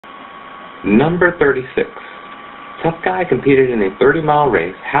Number 36. Tough guy competed in a 30-mile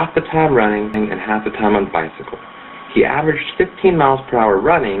race, half the time running and half the time on bicycle. He averaged 15 miles per hour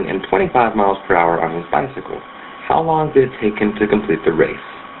running and 25 miles per hour on his bicycle. How long did it take him to complete the race?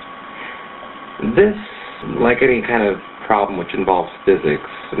 This, like any kind of problem which involves physics,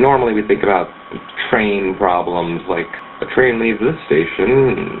 normally we think about train problems, like a train leaves this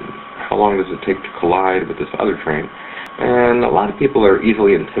station, how long does it take to collide with this other train? And a lot of people are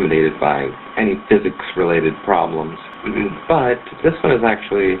easily intimidated by any physics-related problems, but this one is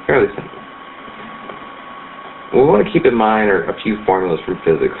actually fairly simple. What we want to keep in mind are a few formulas from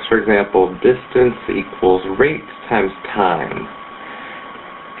physics. For example, distance equals rate times time.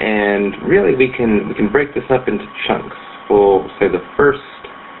 And really we can break this up into chunks. We'll say the first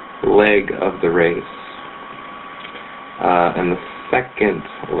leg of the race and the second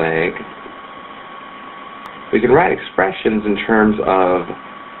leg. We can write expressions in terms of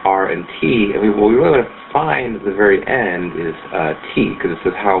r and t, and what we really want to find at the very end is t, because it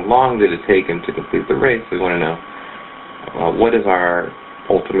says how long did it take him to complete the race. We want to know what is our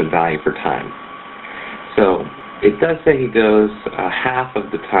ultimate value for time. So it does say he goes half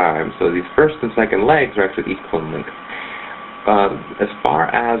of the time, so these first and second legs are actually equal in length. As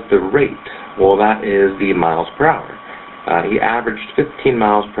far as the rate, well, that is the miles per hour. He averaged 15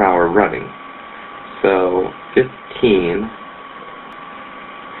 miles per hour running. So 15.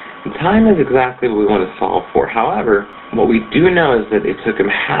 Time is exactly what we want to solve for. However, what we do know is that it took him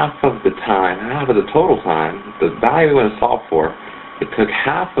half of the time, half of the total time, the value we want to solve for, it took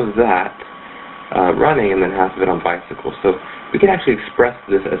half of that running and then half of it on bicycle. So we can actually express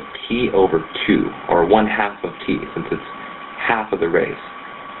this as t over 2, or 1/2 of t, since it's half of the race.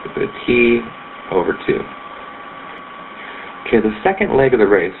 So t over 2. Okay, the second leg of the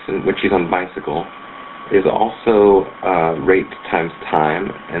race, in which he's on bicycle, is also rate times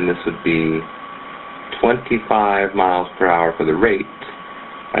time, and this would be 25 miles per hour for the rate,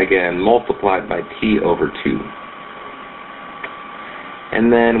 again multiplied by t over 2.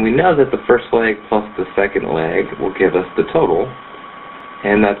 And then we know that the first leg plus the second leg will give us the total,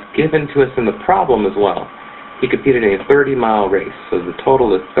 and that's given to us in the problem as well. He competed in a 30-mile race, so the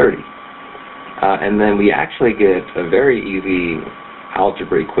total is 30. And then we actually get a very easy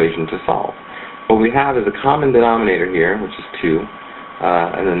algebra equation to solve. What we have is a common denominator here, which is 2,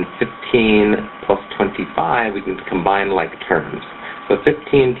 and then 15 plus 25, we can combine like terms. So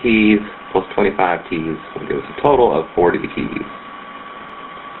 15 t's plus 25 t's will give us a total of 40 t's.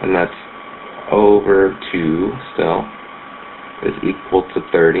 And that's over 2 still is equal to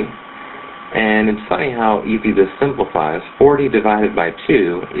 30. And it's funny how easy this simplifies. 40 divided by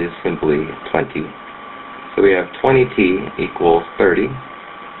 2 is simply 20. So we have 20t equals 30.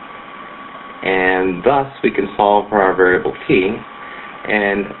 And thus we can solve for our variable t.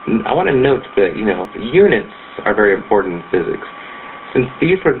 And I want to note that, units are very important in physics. Since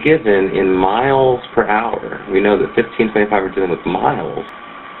these were given in miles per hour, we know that 15, 25 are dealing with miles,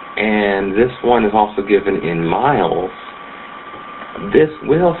 and this one is also given in miles. This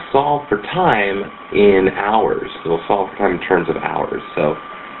will solve for time in hours. It will solve for time in terms of hours. So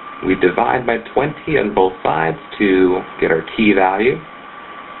we divide by 20 on both sides to get our t value.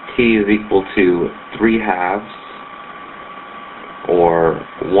 T is equal to 3/2, or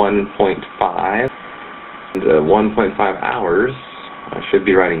 1.5. And 1.5 hours. I should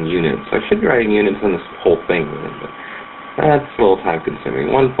be writing units. I should be writing units on this whole thing, but that's a little time consuming.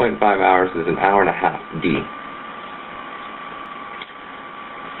 1.5 hours is an hour and a half, d.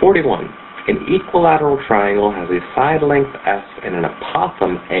 41. An equilateral triangle has a side length s and an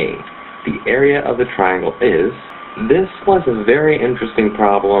apothem a. The area of the triangle is. This was a very interesting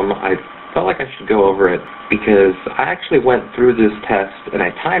problem. I felt like I should go over it because I actually went through this test and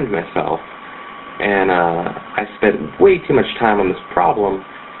I timed myself, and I spent way too much time on this problem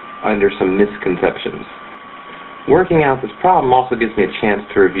under some misconceptions. Working out this problem also gives me a chance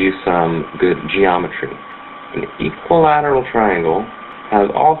to review some good geometry. An equilateral triangle has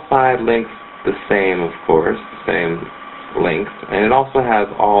all side lengths the same, of course, the same length, and it also has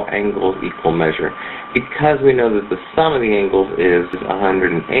all angles equal measure. Because we know that the sum of the angles is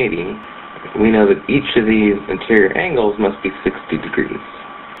 180, we know that each of these interior angles must be 60 degrees.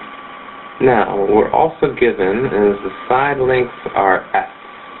 Now, what we're also given is the side lengths are s.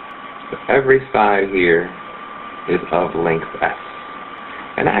 So every side here is of length s.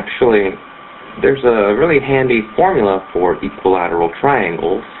 And actually, there's a really handy formula for equilateral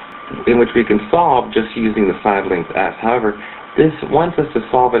triangles in which we can solve just using the side length s. However, this wants us to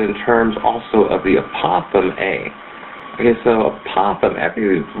solve it in terms also of the apothem a. Okay, so apothem,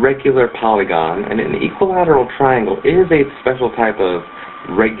 every regular polygon, and an equilateral triangle is a special type of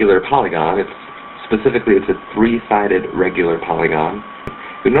regular polygon. Specifically, it's a three-sided regular polygon.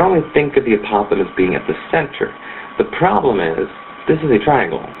 We normally think of the apothem as being at the center. The problem is, this is a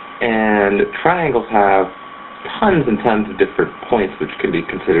triangle, and triangles have tons and tons of different points which can be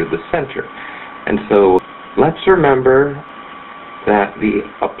considered the center. And so, let's remember that the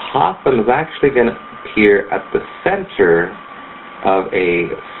apothem is actually going to appear at the center of a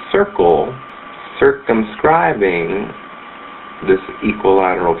circle circumscribing this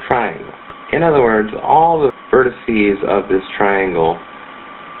equilateral triangle. In other words, all the vertices of this triangle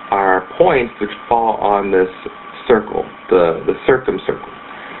are points which fall on this circle, the circumcircle.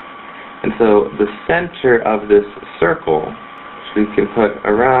 And so the center of this circle, which we can put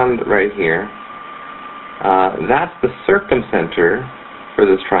around right here, that's the circumcenter for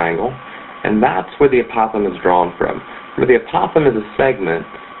this triangle, and that's where the apothem is drawn from. Remember, the apothem is a segment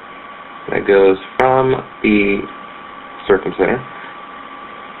that goes from the circumcenter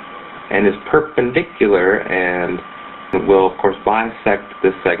and is perpendicular and will, of course, bisect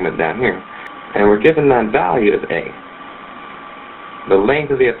this segment down here. And we're given that value as A. The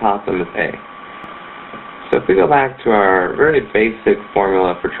length of the apothem is A. So if we go back to our very basic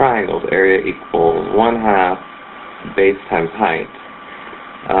formula for triangles, area equals 1/2 base times height,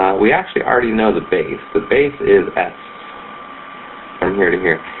 we actually already know the base. The base is S from here to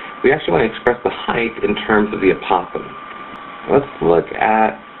here. We actually want to express the height in terms of the apothem. Let's look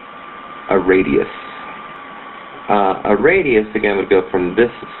at a radius. A radius, again, would go from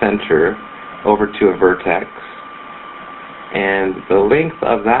this center over to a vertex, and the length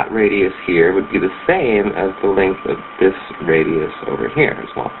of that radius here would be the same as the length of this radius over here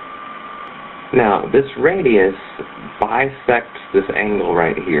as well. Now, this radius bisects this angle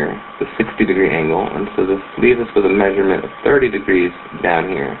right here, the 60-degree angle, and so this leaves us with a measurement of 30 degrees down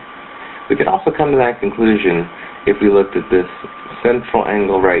here. We could also come to that conclusion if we looked at this central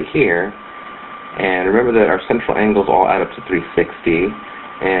angle right here. And remember that our central angles all add up to 360,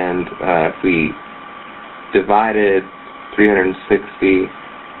 and if we divided 360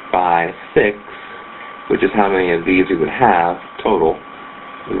 by 6, which is how many of these we would have total,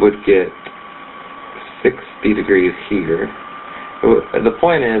 we would get 60 degrees here. The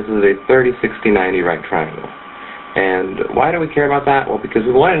point is a 30, 60, 90 right triangle. And why do we care about that? Well, because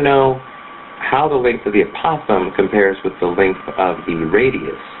we want to know how the length of the apothem compares with the length of the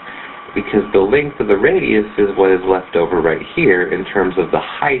radius. Because the length of the radius is what is left over right here in terms of the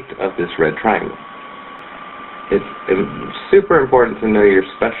height of this red triangle. It's super important to know your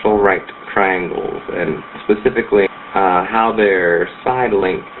special right triangles, and specifically how their side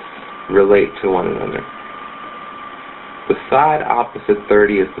lengths relate to one another. The side opposite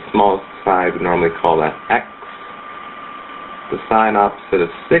 30 is the smallest side. We normally call that x. The side opposite of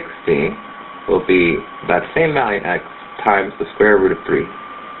 60 will be that same value, x, times the square root of 3.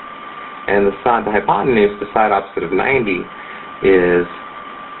 And the hypotenuse, the side opposite of 90, is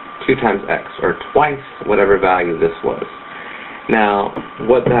 2 times x, or twice whatever value this was. Now,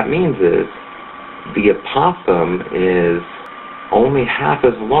 what that means is the apothem is only half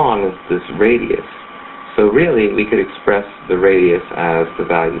as long as this radius. So really, we could express the radius as the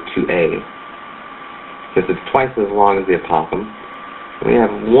value 2a, because it's twice as long as the apothem. We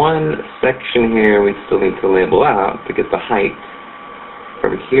have one section here we still need to label out to get the height.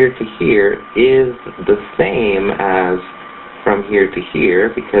 From here to here is the same as from here to here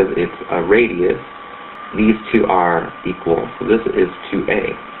because it's a radius. These two are equal, so this is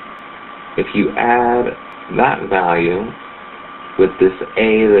 2a. If you add that value with this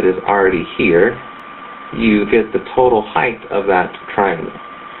a that is already here, you get the total height of that triangle.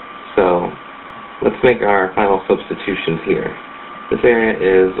 So let's make our final substitutions here. This area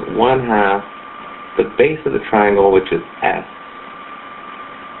is 1/2 the base of the triangle, which is S,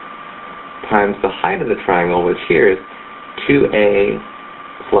 times the height of the triangle, which here is 2a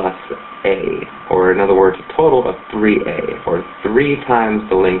plus a, or in other words, a total of 3a, or 3 times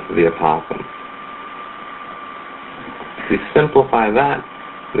the length of the apothem. If we simplify that,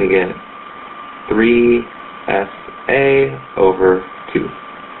 we get 3sa over 2,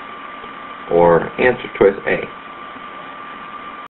 or answer choice A.